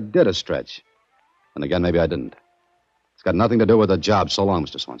 Maybe I did a stretch. And again, maybe I didn't. It's got nothing to do with the job. So long,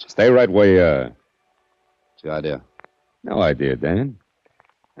 Mr. Swanson. Stay right where you are. What's the idea? No idea, Dan.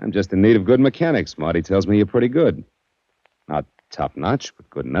 I'm just in need of good mechanics. Marty tells me you're pretty good. Not top-notch, but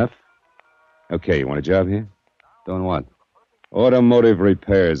good enough. Okay, you want a job here? Doing what? Automotive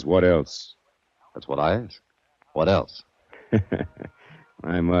repairs. What else? That's what I asked. What else?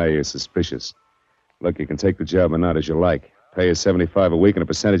 My, you're suspicious. Look, you can take the job or not as you like. Pay you $75 a week on a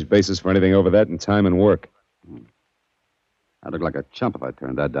percentage basis for anything over that in time and work. I'd look like a chump if I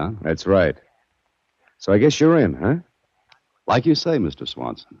turned that down. That's right. So I guess you're in, huh? Like you say, Mr.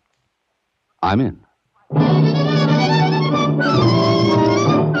 Swanson. I'm in.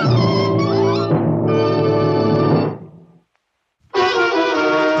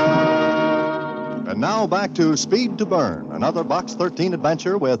 And back to Speed to Burn, another Box 13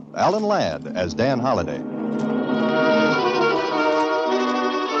 adventure with Alan Ladd as Dan Holliday.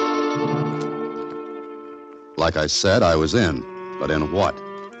 Like I said, I was in. But in what?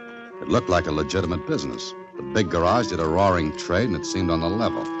 It looked like a legitimate business. The big garage did a roaring trade, and it seemed on the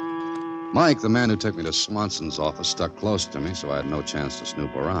level. Mike, the man who took me to Swanson's office, stuck close to me, so I had no chance to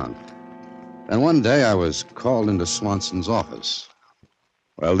snoop around. Then one day I was called into Swanson's office.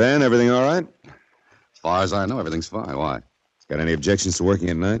 Well, Dan, everything all right? As far as I know, everything's fine. Why? Got any objections to working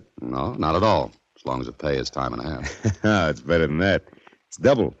at night? No, not at all. As long as the pay is time and a half. It's better than that. It's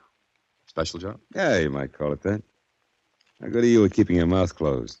double. Special job? Yeah, you might call it that. How good are you at keeping your mouth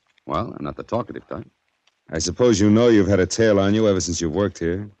closed? Well, I'm not the talkative type. I suppose you know you've had a tail on you ever since you've worked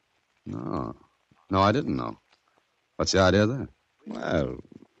here. No, I didn't know. What's the idea there? Well,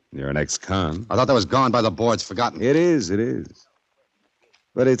 you're an ex-con. I thought that was gone by the boards, forgotten. It is.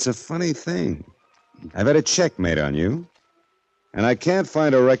 But it's a funny thing. I've had a check made on you, and I can't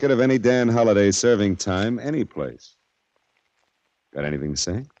find a record of any Dan Holliday serving time anyplace. Got anything to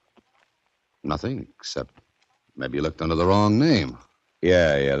say? Nothing, except maybe you looked under the wrong name.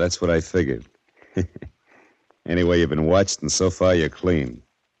 Yeah, that's what I figured. Anyway, you've been watched, and so far you're clean.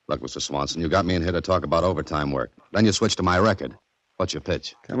 Look, Mr. Swanson, you got me in here to talk about overtime work. Then you switched to my record. What's your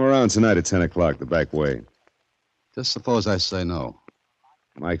pitch? Come around tonight at 10 o'clock, the back way. Just suppose I say no.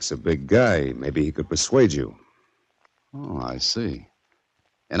 Mike's a big guy. Maybe he could persuade you. Oh, I see.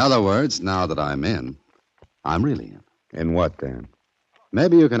 In other words, now that I'm in, I'm really in. In what, Dan?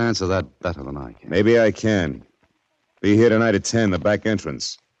 Maybe you can answer that better than I can. Maybe I can. Be here tonight at 10, the back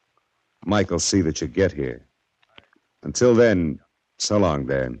entrance. Mike will see that you get here. Until then, so long,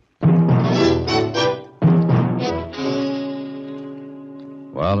 Dan.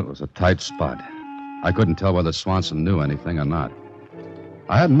 Well, it was a tight spot. I couldn't tell whether Swanson knew anything or not.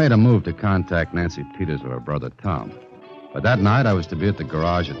 I hadn't made a move to contact Nancy Peters or her brother Tom. But that night, I was to be at the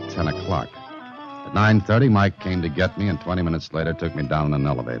garage at 10 o'clock. At 9:30, Mike came to get me, and 20 minutes later took me down in an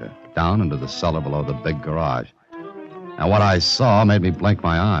elevator, down into the cellar below the big garage. Now, what I saw made me blink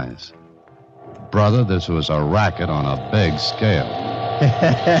my eyes. Brother, this was a racket on a big scale.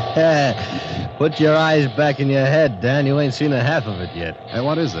 Put your eyes back in your head, Dan. You ain't seen a half of it yet. Hey,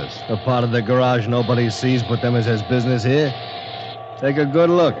 what is this? The part of the garage nobody sees but them as has business here. Take a good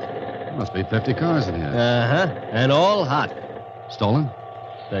look. Must be 50 cars in here. Uh-huh. And all hot. Stolen?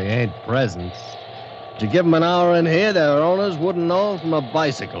 They ain't presents. Did you give them an hour in here, their owners wouldn't know from a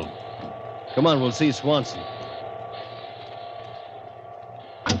bicycle. Come on, we'll see Swanson.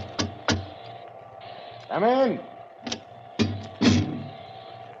 Come in.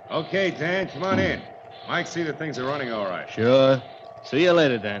 Okay, Dan, come on in. Mike, see that things are running all right. Sure. See you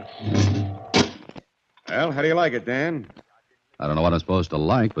later, Dan. Well, how do you like it, Dan? I don't know what I'm supposed to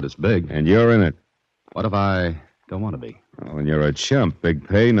like, but it's big. And you're in it. What if I don't want to be? Oh, and you're a chump. Big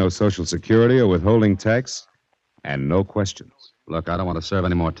pay, no Social Security or withholding tax, and no questions. Look, I don't want to serve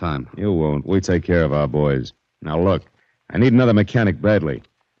any more time. You won't. We take care of our boys. Now, look, I need another mechanic badly.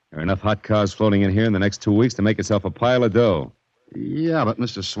 There are enough hot cars floating in here in the next 2 weeks to make yourself a pile of dough. Yeah, but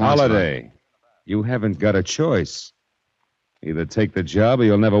Mr. Swanson... Holiday, you haven't got a choice. Either take the job or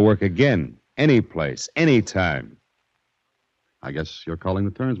you'll never work again. Any place, any time. I guess you're calling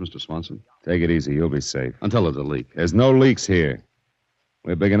the turns, Mr. Swanson. Take it easy. You'll be safe. Until there's a leak. There's no leaks here.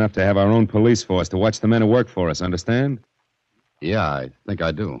 We're big enough to have our own police force to watch the men who work for us, understand? Yeah, I think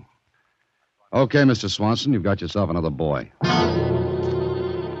I do. Okay, Mr. Swanson, you've got yourself another boy.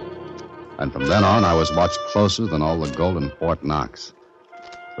 And from then on, I was watched closer than all the gold in Fort Knox.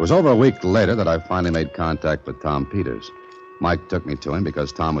 It was over a week later that I finally made contact with Tom Peters. Mike took me to him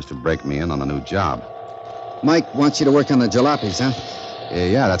because Tom was to break me in on a new job. Mike wants you to work on the jalopies, huh?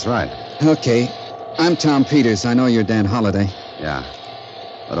 Yeah, that's right. Okay. I'm Tom Peters. I know you're Dan Holliday. Yeah.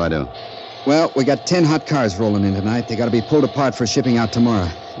 What do I do? Well, we got 10 hot cars rolling in tonight. They got to be pulled apart for shipping out tomorrow.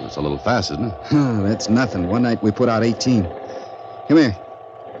 That's a little fast, isn't it? Oh, that's nothing. One night we put out 18. Come here.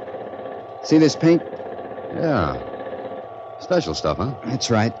 See this paint? Yeah. Special stuff, huh?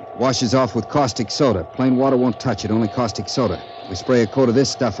 That's right. Washes off with caustic soda. Plain water won't touch it, only caustic soda. We spray a coat of this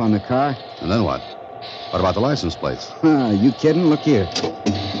stuff on the car. And then what? What about the license plates? You kidding? Look here.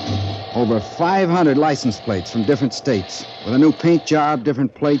 Over 500 license plates from different states. With a new paint job,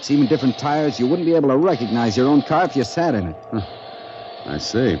 different plates, even different tires, you wouldn't be able to recognize your own car if you sat in it. I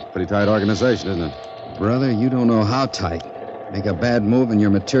see. Pretty tight organization, isn't it? Brother, you don't know how tight. Make a bad move and you're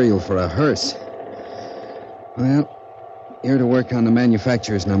material for a hearse. Well, you're to work on the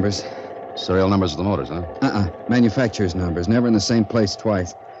manufacturer's numbers. Serial numbers of the motors, huh? Manufacturer's numbers. Never in the same place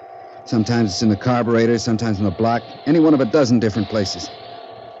twice. Sometimes it's in the carburetor, sometimes in the block. Any one of a dozen different places.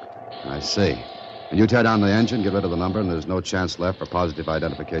 I see. And you tear down the engine, get rid of the number, and there's no chance left for positive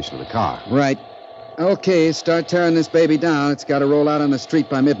identification of the car. Right. Okay, start tearing this baby down. It's got to roll out on the street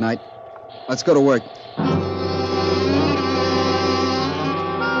by midnight. Let's go to work.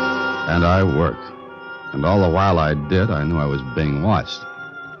 And I worked. And all the while I did, I knew I was being watched.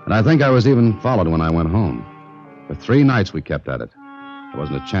 And I think I was even followed when I went home. For 3 nights we kept at it. There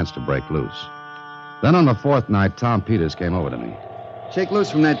wasn't a chance to break loose. Then on the 4th night, Tom Peters came over to me. Shake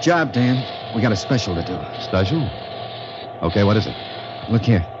loose from that job, Dan. We got a special to do. Special? Okay, what is it? Look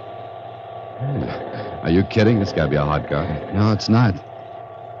here. Are you kidding? This got to be a hot car. No, it's not.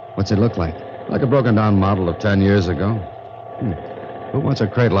 What's it look like? Like a broken-down model of 10 years ago. Who wants a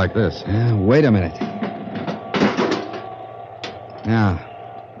crate like this? Wait a minute. Now,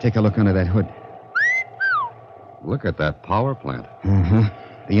 take a look under that hood. Look at that power plant. Uh-huh.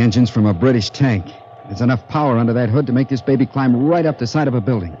 The engine's from a British tank. There's enough power under that hood to make this baby climb right up the side of a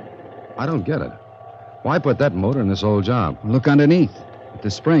building. I don't get it. Why put that motor in this old job? Look underneath. At the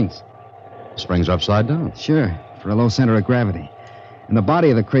springs. Springs are upside down. Sure, for a low center of gravity. And the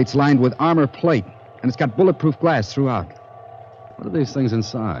body of the crate's lined with armor plate. And it's got bulletproof glass throughout. What are these things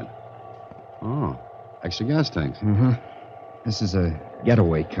inside? Oh, extra gas tanks. Uh-huh. This is a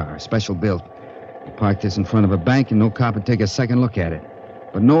getaway car, special built. You park this in front of a bank and no cop would take a second look at it.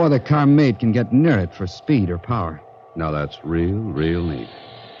 But no other car made can get near it for speed or power. Now that's real neat.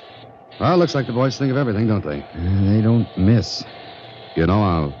 Well, looks like the boys think of everything, don't they? They don't miss. You know,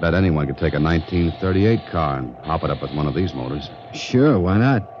 I'll bet anyone could take a 1938 car and hop it up with one of these motors. Sure, why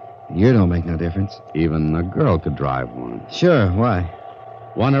not? Year don't make no difference. Even a girl could drive one. Sure, why?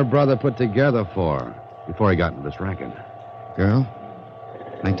 One her brother put together for her before he got into this racket. Girl?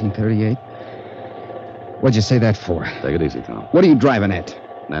 1938? What'd you say that for? Take it easy, Tom. What are you driving at?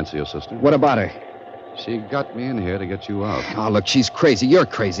 Nancy, your sister? What about her? She got me in here to get you out. Oh, look, she's crazy. You're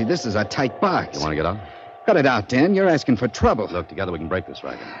crazy. This is a tight box. You want to get out? Cut it out, Dan. You're asking for trouble. Look, together we can break this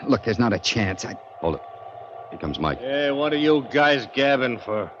racket. Look, there's not a chance. Hold it. Here comes Mike. Hey, what are you guys gabbing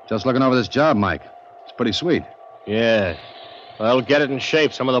for? Just looking over this job, Mike. It's pretty sweet. Yeah. Well, get it in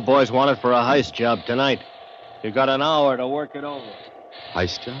shape. Some of the boys want it for a heist job tonight. You got an hour to work it over.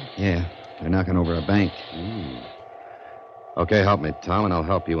 Heist job? Yeah. They're knocking over a bank. Okay, help me, Tom, and I'll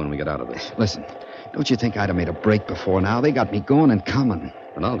help you when we get out of this. Listen, don't you think I'd have made a break before now? They got me going and coming.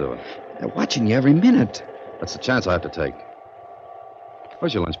 Then I'll do it. They're watching you every minute. That's the chance I have to take.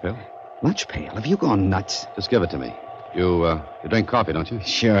 Where's your lunch pail? Lunch pail? Have you gone nuts? Just give it to me. You drink coffee, don't you?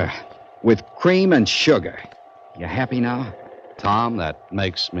 Sure. With cream and sugar. You happy now? Tom, that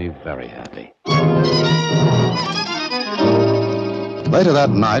makes me very happy. Later that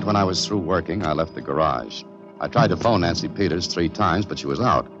night, when I was through working, I left the garage. I tried to phone Nancy Peters 3 times, but she was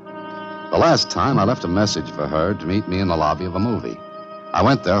out. The last time, I left a message for her to meet me in the lobby of a movie. I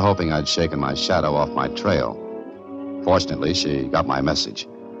went there hoping I'd shaken my shadow off my trail. Fortunately, she got my message.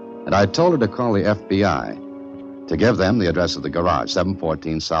 And I told her to call the FBI, to give them the address of the garage,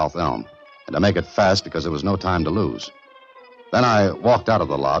 714 South Elm, and to make it fast because there was no time to lose. Then I walked out of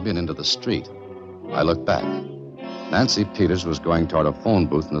the lobby and into the street. I looked back. Nancy Peters was going toward a phone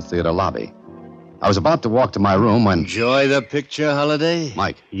booth in the theater lobby. I was about to walk to my room when... Enjoy the picture, Holiday?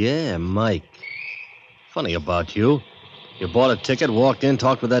 Mike. Yeah, Mike. Funny about you. You bought a ticket, walked in,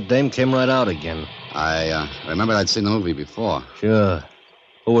 talked with that dame, came right out again. I remembered I'd seen the movie before. Sure.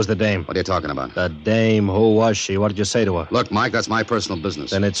 Who was the dame? What are you talking about? The dame. Who was she? What did you say to her? Look, Mike, that's my personal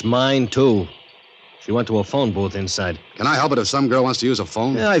business. Then it's mine, too. She went to a phone booth inside. Can I help it if some girl wants to use a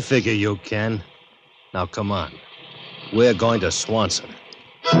phone? Yeah, I figure you can. Now, come on. We're going to Swanson.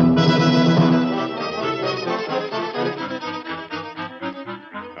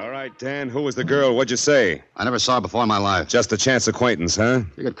 All right, Dan, who was the girl? What'd you say? I never saw her before in my life. Just a chance acquaintance, huh?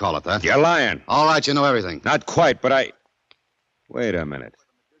 You could call it that. You're lying. All right, you know everything. Not quite, but I... Wait a minute.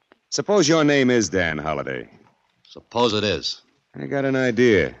 Suppose your name is Dan Holliday. Suppose it is. I got an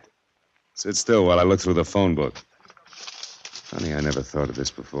idea. Sit still while I look through the phone book. Funny, I never thought of this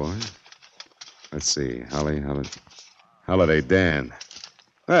before. Let's see. Holliday Dan.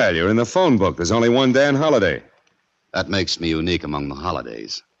 Well, you're in the phone book. There's only one Dan Holliday. That makes me unique among the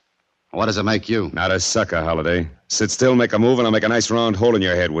Holidays. What does it make you? Not a sucker, Holliday. Sit still, make a move, and I'll make a nice round hole in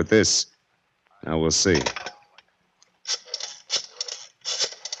your head with this. Now we'll see.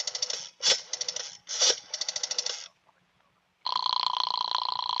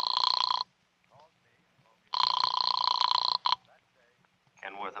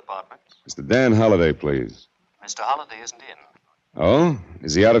 Kenworth Apartments. Mr. Dan Holliday, please. Mr. Holliday isn't in. Oh?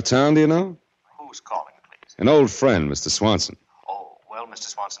 Is he out of town, do you know? Who's calling, please? An old friend, Mr. Swanson. Oh, well, Mr.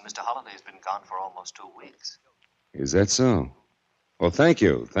 Swanson, Mr. Holliday's been gone for almost 2 weeks. Is that so? Well, thank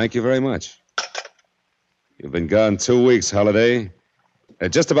you. Thank you very much. You've been gone 2 weeks, Holiday. It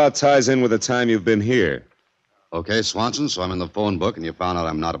just about ties in with the time you've been here. Okay, Swanson, so I'm in the phone book, and you found out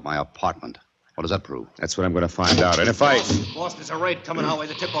I'm not at my apartment. What does that prove? That's what I'm going to find out. And if I... Boss, there's a raid coming our way.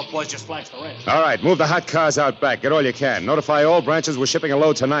 The tip-off boys just flashed the red. All right, move the hot cars out back. Get all you can. Notify all branches we're shipping a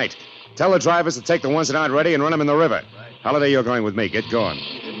load tonight. Tell the drivers to take the ones that aren't ready and run them in the river. Right. Holiday, you're going with me. Get going.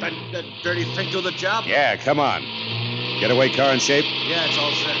 That dirty thing do the job? Yeah, come on. Getaway car in shape? Yeah, it's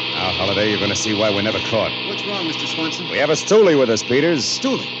all set. Now, Holiday, you're going to see why we're never caught. What's wrong, Mr. Swanson? We have a stoolie with us, Peters.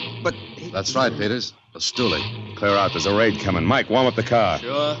 Stoolie? But... That's right, Peters. A stoolie. Clear out. There's a raid coming. Mike, warm up the car.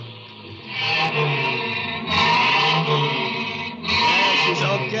 Sure. Yeah, she's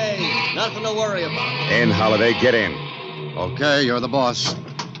okay. Nothing to worry about. In, Holiday. Get in. Okay, you're the boss.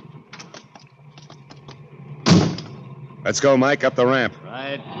 Let's go, Mike. Up the ramp.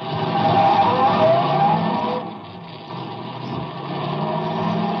 Right.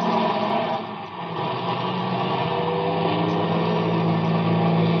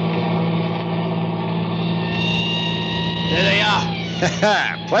 There they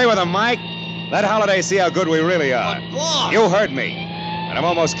are. Play with them, Mike. Let Holiday see how good we really are. But, boss! You heard me. And I'm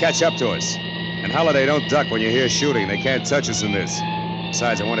almost catch up to us. And Holiday, don't duck when you hear shooting. They can't touch us in this.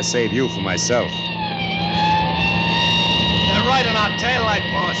 Besides, I want to save you for myself. They're right on our tail light,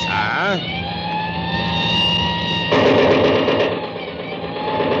 boss.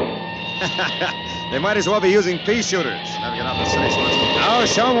 They might as well be using pea shooters. Never get out of the city, Swanson. Now,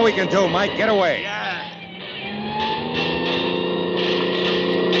 show them what we can do, Mike. Get away. Yeah.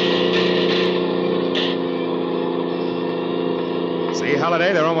 See,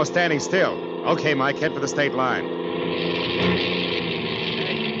 Holiday, they're almost standing still. Okay, Mike, head for the state line.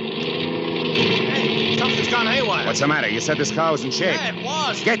 Hey, something's gone haywire. What's the matter? You said this car was in shape. Yeah, it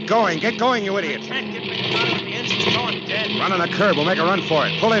was. Get going, you idiot. I can't get me out of it. The engine's going dead. Run on the curb. We'll make a run for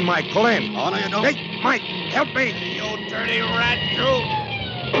it. Pull in, Mike. Pull in. Oh, no, you don't. Hey, Mike, help me. You dirty rat, you.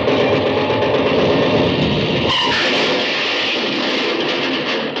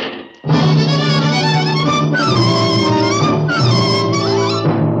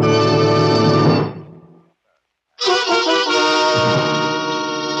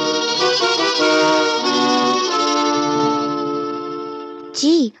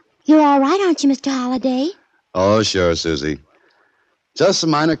 Gee, you're all right, aren't you, Mr. Holliday? Oh, sure, Susie. Just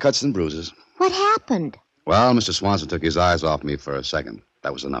some minor cuts and bruises. What happened? Well, Mr. Swanson took his eyes off me for a second.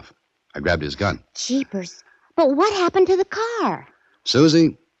 That was enough. I grabbed his gun. Jeepers. But what happened to the car?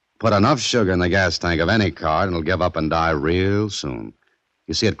 Susie, put enough sugar in the gas tank of any car and it'll give up and die real soon.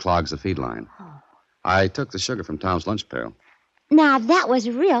 You see, it clogs the feed line. Oh. I took the sugar from Tom's lunch pail. Now, that was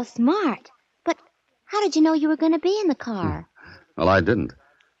real smart. But how did you know you were going to be in the car? Well, I didn't.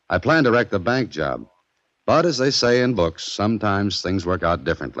 I planned to wreck the bank job. But as they say in books, sometimes things work out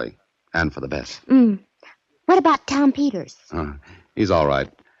differently. And for the best. What about Tom Peters? He's all right.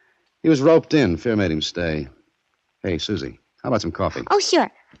 He was roped in. Fear made him stay. Hey, Susie, how about some coffee? Oh, sure.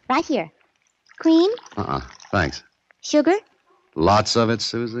 Right here. Cream? Thanks. Sugar? Lots of it,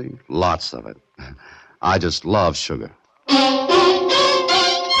 Susie. Lots of it. I just love sugar.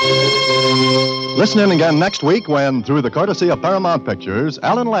 Listen in again next week when, through the courtesy of Paramount Pictures,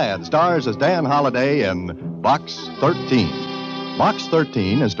 Alan Ladd stars as Dan Holliday in Box 13. Box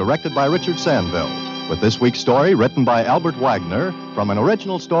 13 is directed by Richard Sandville, with this week's story written by Albert Wagner from an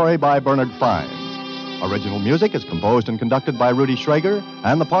original story by Bernard Fines. Original music is composed and conducted by Rudy Schrager,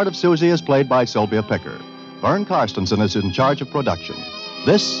 and the part of Susie is played by Sylvia Picker. Vern Karstensen is in charge of production.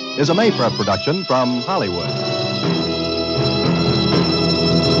 This is a Mayfair production from Hollywood.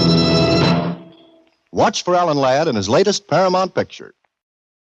 Watch for Alan Ladd in his latest Paramount picture.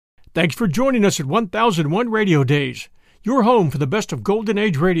 Thanks for joining us at 1001 Radio Days, your home for the best of Golden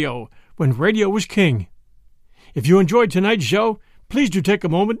Age radio, when radio was king. If you enjoyed tonight's show, please do take a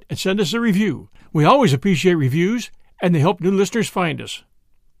moment and send us a review. We always appreciate reviews, and they help new listeners find us.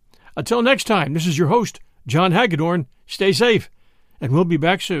 Until next time, this is your host, John Hagedorn. Stay safe, and we'll be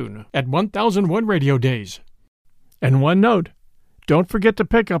back soon at 1001 Radio Days. And one note, don't forget to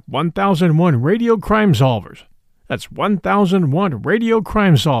pick up 1001 Radio Crime Solvers. That's 1001 Radio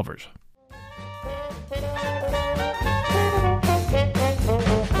Crime Solvers.